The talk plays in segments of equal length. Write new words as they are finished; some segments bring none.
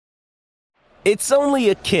It's only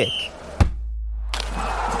a kick,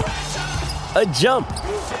 a jump,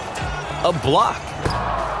 a block.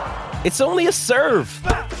 It's only a serve.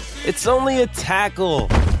 It's only a tackle,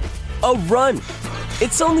 a run.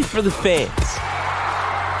 It's only for the fans.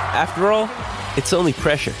 After all, it's only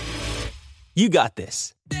pressure. You got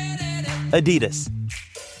this. Adidas.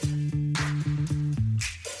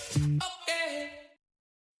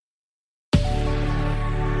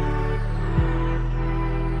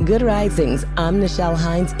 Good Risings. I'm Nichelle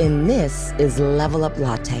Hines, and this is Level Up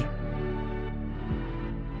Latte.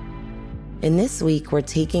 And this week, we're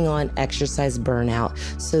taking on exercise burnout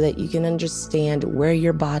so that you can understand where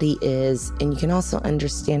your body is, and you can also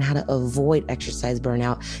understand how to avoid exercise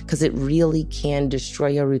burnout, because it really can destroy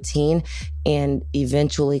your routine and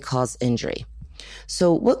eventually cause injury.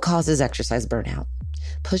 So what causes exercise burnout?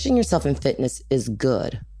 Pushing yourself in fitness is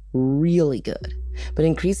good, really good. But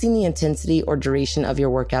increasing the intensity or duration of your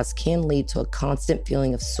workouts can lead to a constant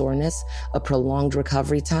feeling of soreness, a prolonged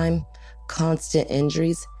recovery time, constant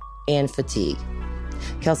injuries, and fatigue.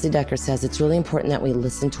 Kelsey Decker says it's really important that we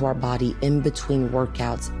listen to our body in between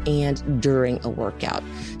workouts and during a workout.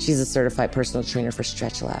 She's a certified personal trainer for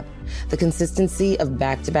StretchLab. The consistency of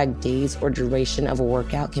back-to-back days or duration of a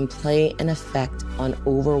workout can play an effect on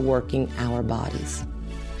overworking our bodies.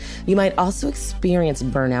 You might also experience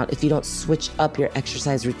burnout if you don't switch up your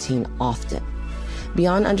exercise routine often.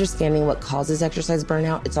 Beyond understanding what causes exercise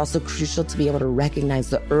burnout, it's also crucial to be able to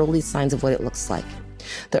recognize the early signs of what it looks like.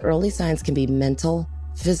 The early signs can be mental,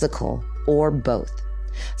 physical, or both.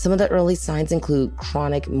 Some of the early signs include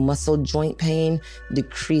chronic muscle joint pain,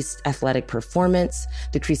 decreased athletic performance,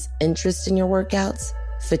 decreased interest in your workouts,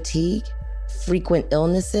 fatigue, frequent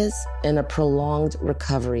illnesses, and a prolonged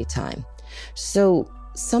recovery time. So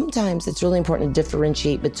sometimes it's really important to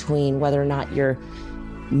differentiate between whether or not you're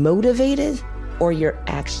motivated or you're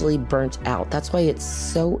actually burnt out. That's why it's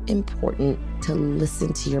so important to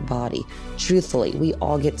listen to your body. Truthfully, we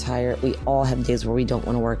all get tired. We all have days where we don't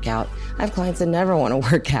want to work out. I have clients that never want to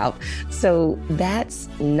work out. So that's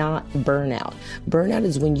not burnout. Burnout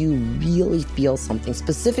is when you really feel something.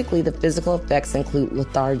 Specifically, the physical effects include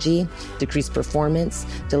lethargy, decreased performance,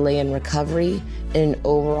 delay in recovery, and an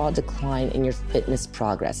overall decline in your fitness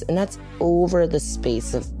progress. And that's over the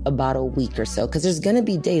space of about a week or so, because there's going to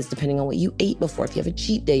be days, depending on what you ate before. If you have a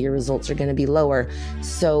cheat day, your results are going to be lower.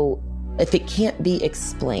 So if it can't be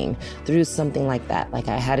explained through something like that, like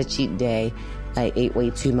I had a cheat day, I ate way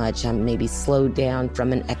too much, I'm maybe slowed down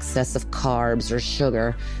from an excess of carbs or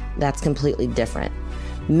sugar, that's completely different.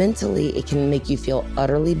 Mentally, it can make you feel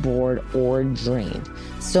utterly bored or drained,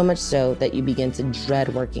 so much so that you begin to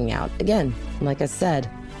dread working out. Again, like I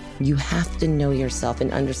said, you have to know yourself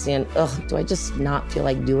and understand, do I just not feel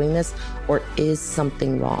like doing this, or is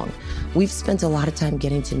something wrong? We've spent a lot of time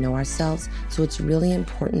getting to know ourselves, so it's really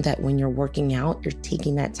important that when you're working out, you're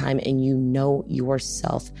taking that time and you know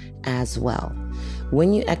yourself as well.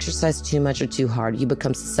 When you exercise too much or too hard, you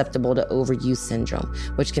become susceptible to overuse syndrome,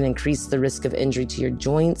 which can increase the risk of injury to your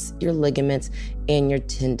joints, your ligaments, and your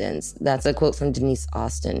tendons. That's a quote from Denise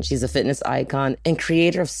Austin. She's a fitness icon and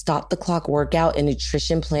creator of Stop the Clock Workout and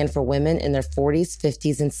Nutrition Plan for women in their 40s,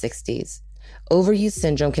 50s, and 60s. Overuse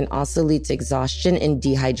syndrome can also lead to exhaustion and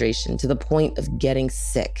dehydration to the point of getting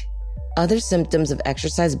sick. Other symptoms of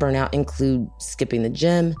exercise burnout include skipping the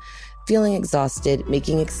gym, feeling exhausted,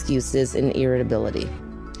 making excuses, and irritability.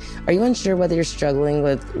 Are you unsure whether you're struggling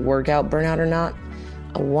with workout burnout or not?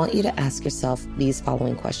 I want you to ask yourself these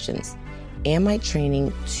following questions. Am I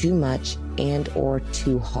training too much and or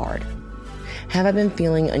too hard? Have I been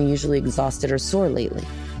feeling unusually exhausted or sore lately?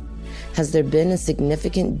 Has there been a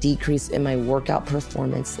significant decrease in my workout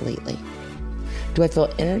performance lately? Do I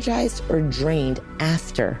feel energized or drained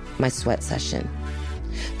after my sweat session?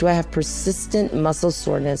 Do I have persistent muscle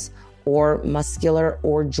soreness or muscular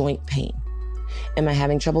or joint pain? Am I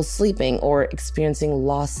having trouble sleeping or experiencing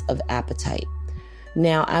loss of appetite?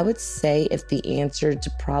 Now, I would say if the answer to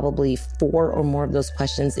probably 4 or more of those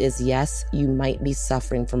questions is yes, you might be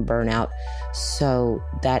suffering from burnout. So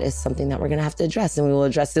that is something that we're going to have to address, and we will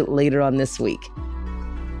address it later on this week.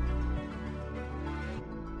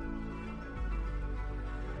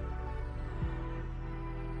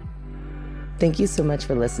 Thank you so much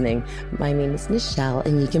for listening. My name is Nichelle,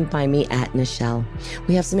 and you can find me at Nichelle.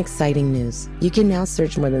 We have some exciting news. You can now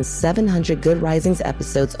search more than 700 Good Risings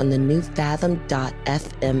episodes on the new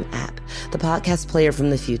Fathom.fm app, the podcast player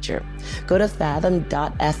from the future. Go to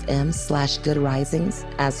fathom.fm/Good Risings,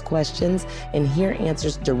 ask questions, and hear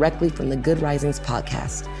answers directly from the Good Risings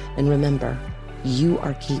podcast. And remember, you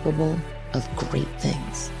are capable of great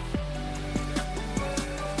things.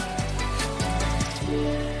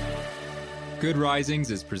 Good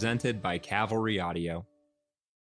Risings is presented by Cavalry Audio.